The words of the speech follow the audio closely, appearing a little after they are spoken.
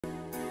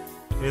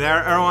Hey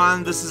there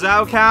everyone, this is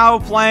Cow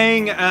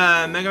playing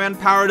Mega Man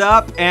Powered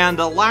Up, and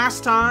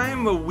last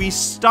time we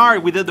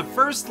did the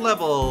first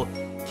level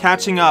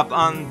catching up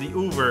on the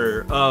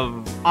Uber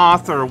of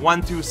author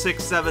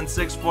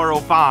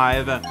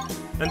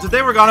 1267645, and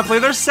today we're gonna play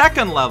their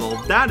second level.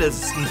 That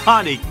is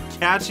not a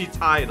catchy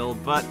title,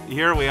 but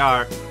here we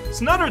are.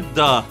 It's another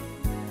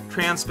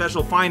Trans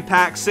Special Fine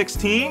Pack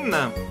 16.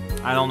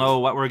 I don't know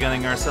what we're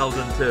getting ourselves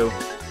into.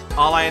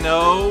 All I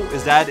know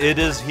is that it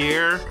is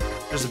here.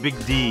 There's a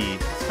big D.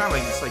 It's kind of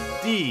like, it's like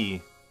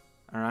D.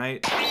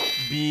 Alright?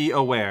 Be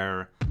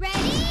aware.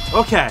 Ready?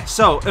 Okay,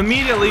 so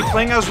immediately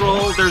playing as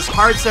Roll, there's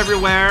hearts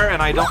everywhere,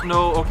 and I don't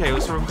know. Okay,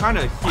 so we're kind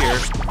of here.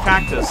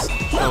 Cactus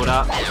showed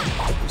up.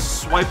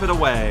 Swipe it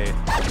away.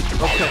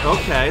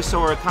 Okay,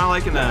 so we're kind of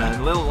like in a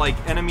little like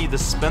enemy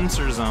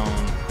dispenser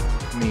zone,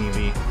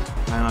 maybe.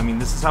 I mean,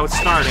 this is how it's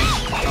starting.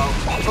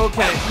 Oh,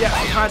 okay, yeah,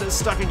 kind of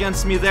stuck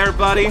against me there,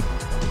 buddy.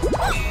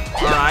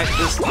 Alright,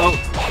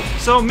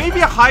 so maybe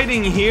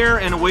hiding here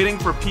and waiting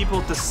for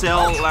people to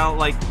sell out,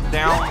 like,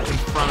 down in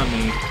front of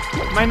me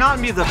might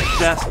not be the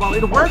best. Well,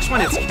 it works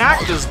when it's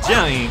Cactus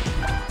Jimmy,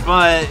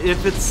 but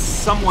if it's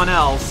someone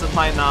else, it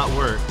might not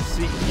work.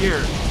 See,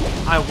 here,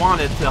 I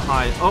wanted to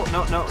hide. Oh,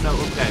 no,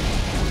 okay.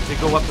 They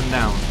go up and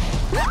down.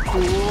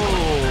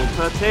 Cool,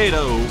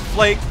 potato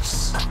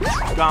flakes.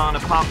 Gonna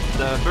pop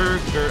the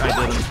burger. I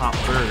didn't pop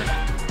burger.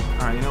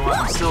 Alright, you know what?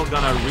 I'm still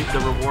gonna reap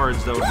the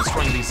rewards, though,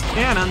 destroying these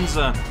cannons.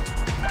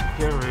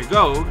 Here we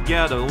go.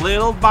 Get a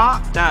little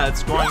bot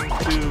that's going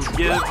to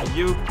give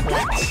you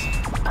points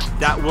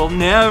that will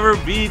never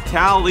be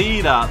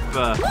tallied up.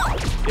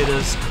 It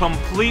is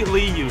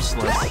completely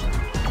useless.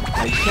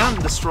 You can't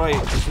destroy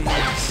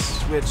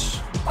these, which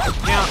you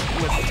can't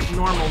with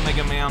normal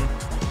Mega Man,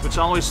 which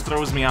always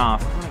throws me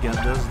off. I'm gonna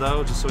get this,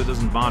 though, just so it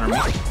doesn't bother me.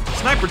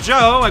 Sniper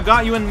Joe, I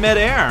got you in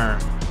midair.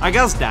 I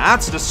guess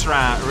that's the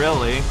strat,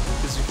 really.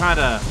 Because you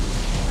kinda...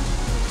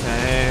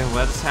 Okay,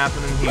 what's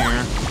happening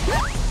here?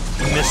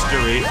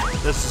 Mystery.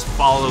 Let's just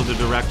follow the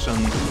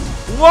directions.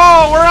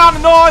 Whoa, we're on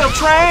an oil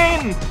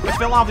train! I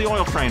fell off the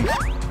oil train.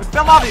 I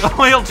fell off the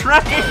oil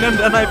train, and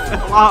then I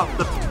fell off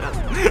the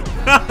pit.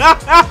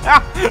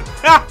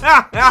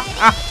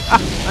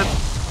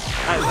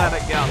 I let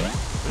it go.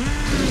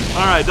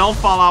 Alright, don't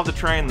fall off the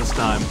train this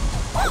time.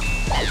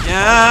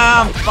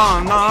 Yeah, I'm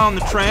falling on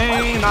the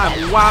train.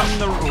 I'm riding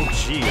the road.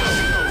 Jeez.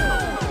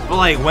 But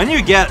like, when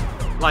you get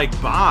like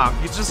Bob,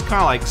 you just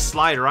kind of like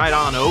slide right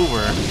on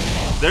over.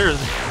 You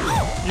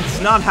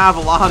do not have a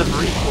lot of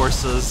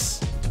recourses.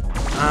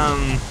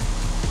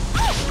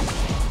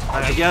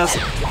 I guess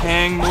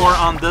hang more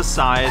on this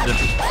side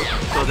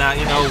so that,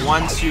 you know,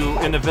 once you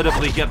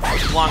inevitably get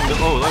flung to...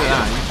 Oh, look at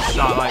that. You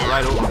shot like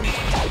right over me.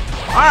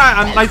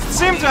 Alright, I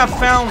seem to have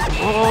found...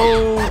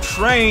 Oh,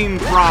 train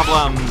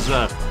problems.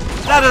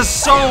 That is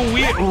so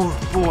weird. Oh,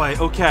 boy.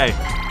 Okay.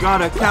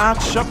 Gotta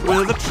catch up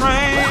with the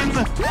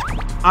train.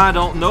 I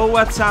don't know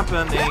what's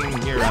happening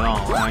here at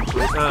all,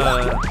 actually.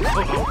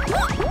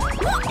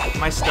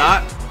 Am I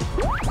stuck?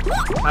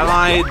 Have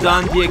I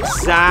done the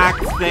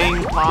exact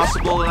thing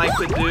possible that I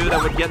could do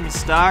that would get me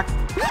stuck?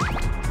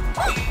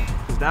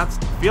 Because that's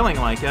feeling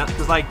like it.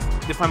 Because, like,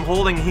 if I'm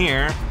holding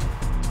here,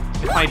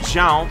 if I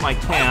jump, I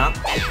can't.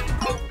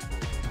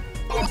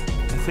 I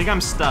think I'm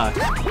stuck.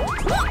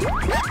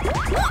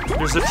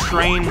 There's a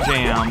train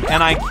jam,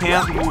 and I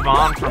can't move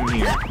on from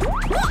here.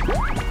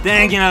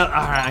 Dang it!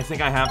 Alright, I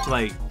think I have to,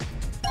 like,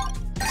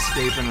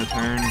 escape and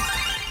return.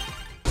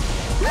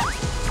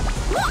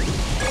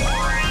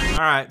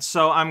 Alright,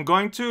 so I'm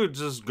going to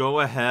just go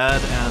ahead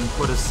and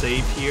put a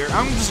save here.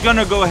 I'm just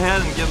gonna go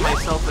ahead and give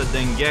myself a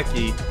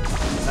Dengeki.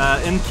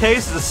 In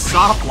case the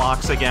soft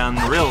locks again,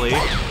 really.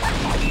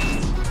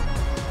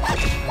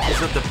 Is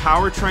it the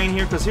power train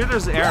here? Because here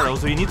there's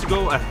arrows, so you need to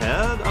go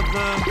ahead of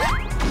the...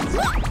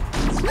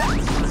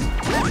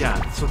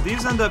 Yeah, so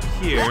these end up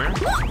here.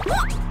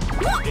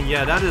 And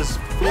yeah, that is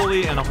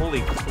fully and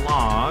wholly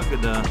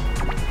clogged.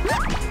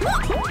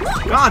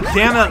 God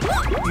damn it!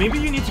 Maybe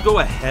you need to go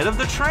ahead of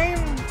the train?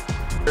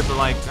 But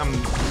like,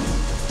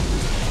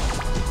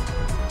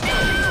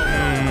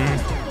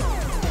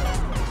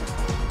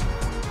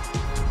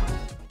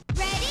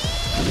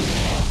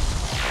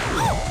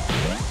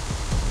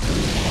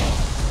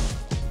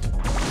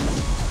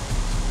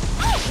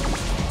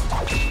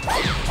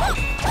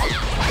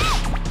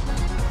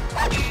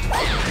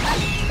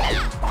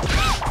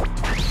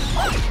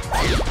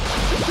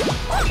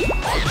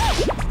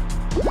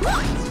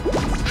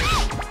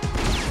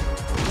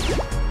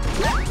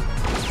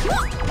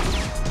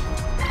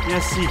 yeah,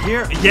 see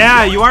here?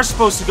 Yeah, you are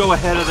supposed to go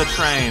ahead of the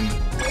train.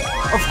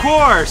 Of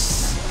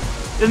course!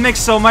 It makes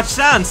so much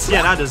sense!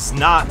 Yeah, that is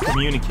not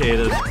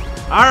communicated.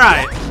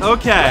 Alright,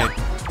 okay.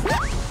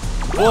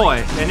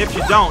 Boy, and if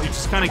you don't, you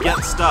just kind of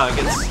get stuck.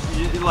 It's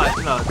like,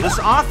 no, this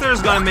author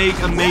is gonna make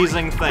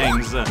amazing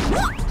things. This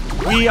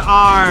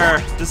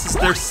is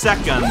their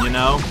second, you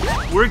know?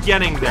 We're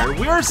getting there.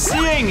 We're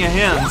seeing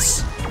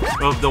hints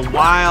of the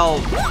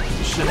wild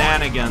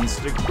shenanigans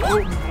they're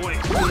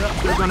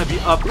gonna be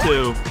up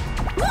to.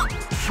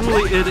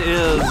 Truly, it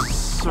is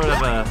sort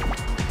of a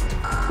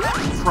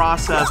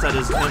process that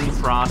is in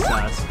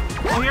process.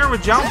 Well, here we're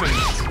jumping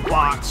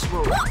blocks.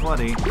 Whoa,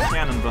 buddy.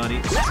 Cannon,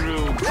 buddy.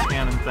 Screw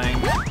cannon thing.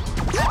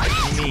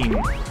 Mean.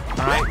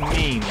 Alright,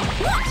 mean.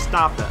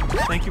 Stop it.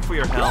 Thank you for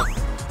your help.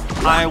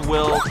 I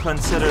will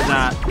consider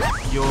that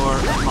your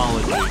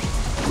apology.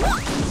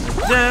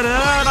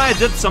 I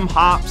did some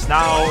hops.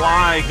 Now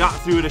I got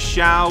through the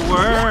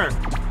shower.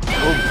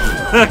 Oh.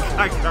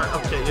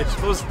 Okay, you're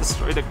supposed to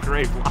destroy the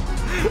gray block.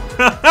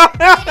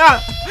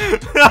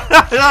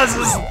 This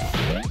just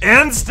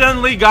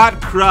instantly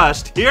got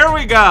crushed. Here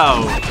we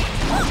go.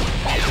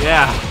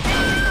 Yeah.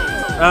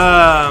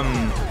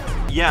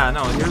 Yeah,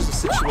 no, here's the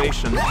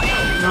situation. No,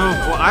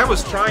 well, I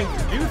was trying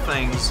to do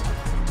things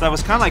that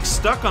was kind of like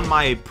stuck on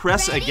my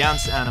press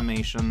against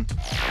animation.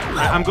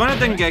 Right, I'm going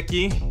to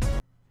Dengeki.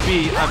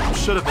 B, I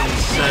should have been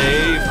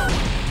safe.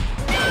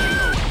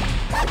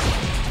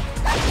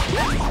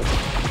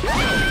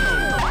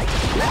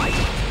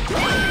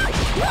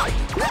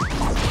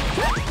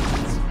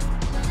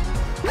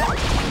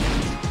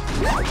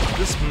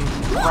 This is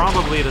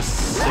probably the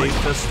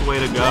safest way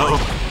to go.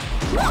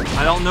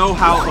 I don't know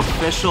how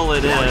official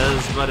it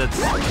is, but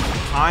it's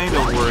kind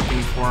of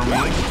working for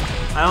me.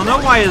 I don't know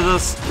why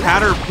this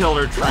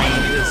caterpillar train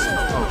is...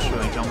 Oh, shoot,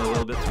 I jumped a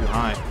little bit too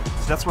high.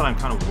 So that's what I'm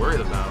kind of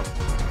worried about.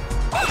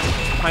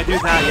 If I do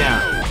that,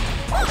 yeah.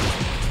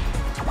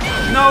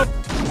 Nope.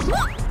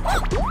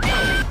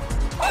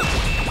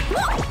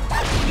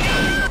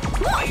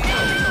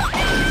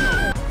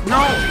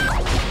 No.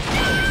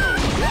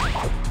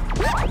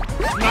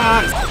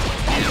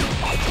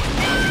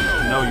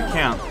 No, you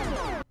can't.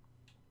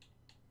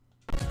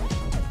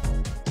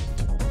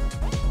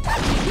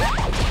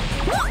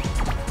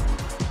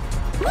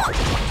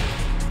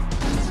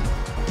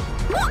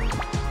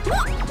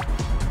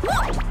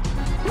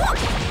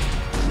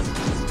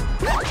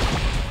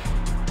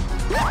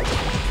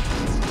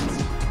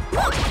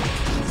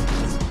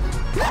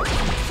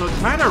 So it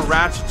kind of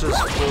ratchets us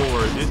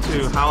forward due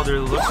to how there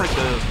looks like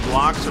the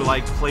blocks are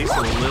like placed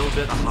a little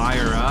bit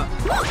higher up.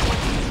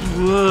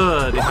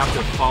 Ugh, they have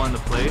to fall into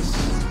place.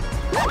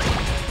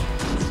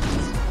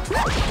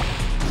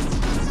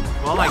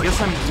 Well, I guess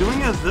I'm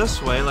doing it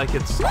this way, like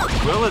it's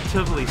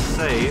relatively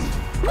safe.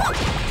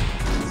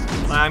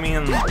 I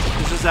mean,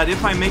 it's just that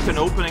if I make an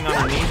opening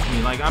underneath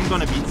me, like I'm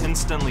gonna be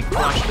instantly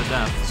crushed to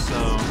death,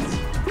 so...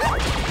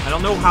 I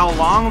don't know how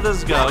long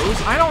this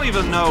goes. I don't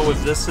even know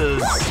if this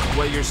is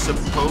what you're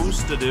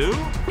supposed to do.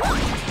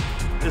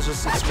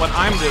 It's what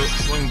I'm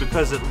doing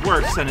because it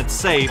works and it's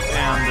safe,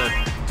 and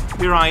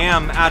here I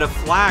am at a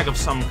flag of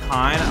some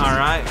kind.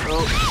 Alright.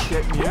 Oh,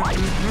 shit, yeah.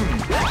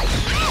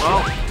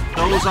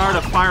 Well, those are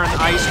the fire and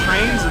ice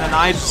trains, and then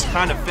I just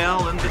kind of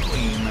fell in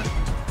between.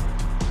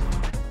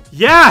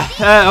 Yeah!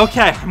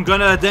 Okay, I'm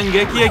gonna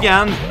Dengeki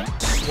again.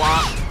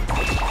 Swap.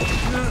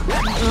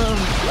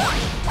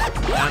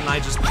 And I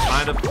just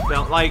kind of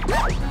felt like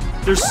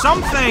there's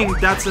something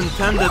that's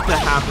intended to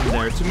happen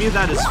there. To me,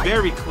 that is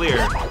very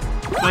clear.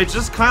 But I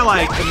just kind of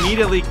like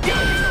immediately get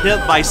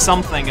hit by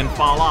something and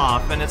fall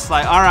off, and it's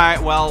like, all right,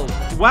 well,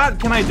 what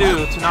can I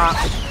do to not?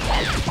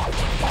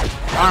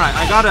 All right,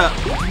 I gotta,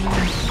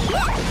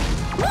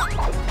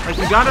 like,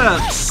 you gotta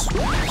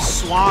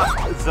swap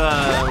the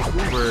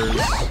Hoovers,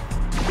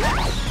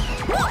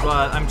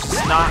 but I'm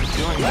just not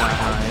doing that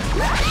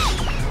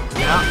right.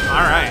 Yeah,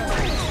 all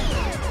right.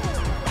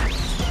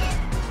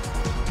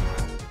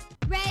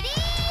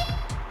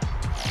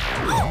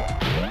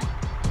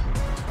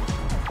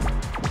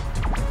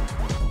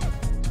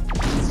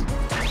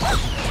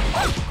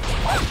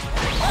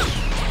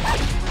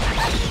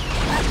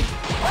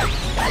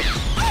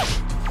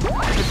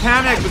 I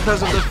panicked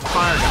because of the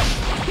fire.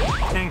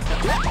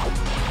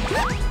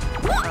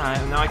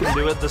 Alright, now I can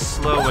do it the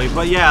slow way.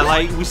 But yeah,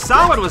 like, we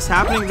saw what was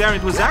happening there, and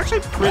it was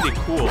actually pretty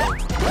cool.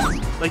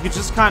 Like, you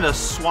just kind of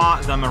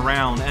swat them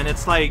around, and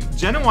it's, like,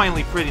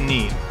 genuinely pretty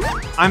neat.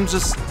 I'm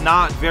just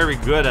not very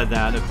good at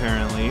that,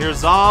 apparently.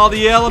 Here's all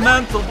the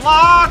elemental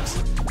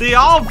blocks! They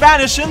all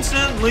vanish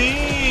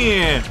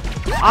instantly!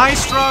 I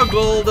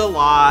struggled a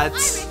lot.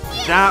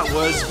 That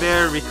was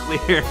very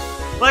clear.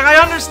 Like, I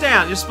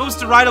understand, you're supposed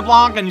to ride a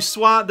block and you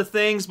swat the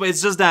things, but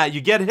it's just that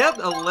you get hit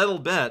a little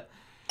bit.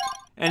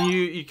 And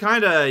you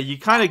kind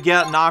of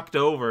get knocked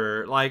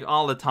over, like,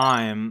 all the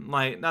time.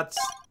 Like, that's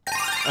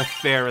a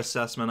fair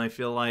assessment, I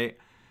feel like.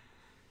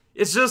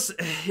 It's just,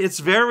 it's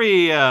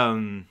very,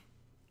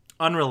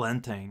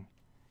 unrelenting.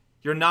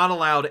 You're not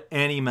allowed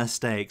any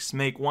mistakes.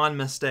 Make one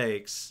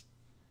mistakes.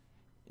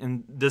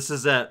 And this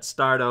is it.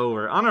 Start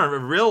over. On a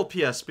real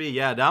PSP,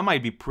 yeah, that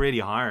might be pretty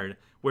hard.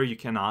 Where you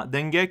cannot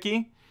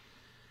Dengeki.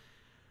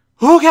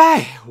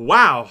 Okay,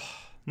 wow.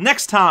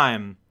 Next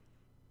time.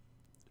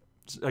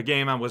 A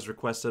game I was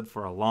requested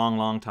for a long,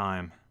 long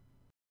time.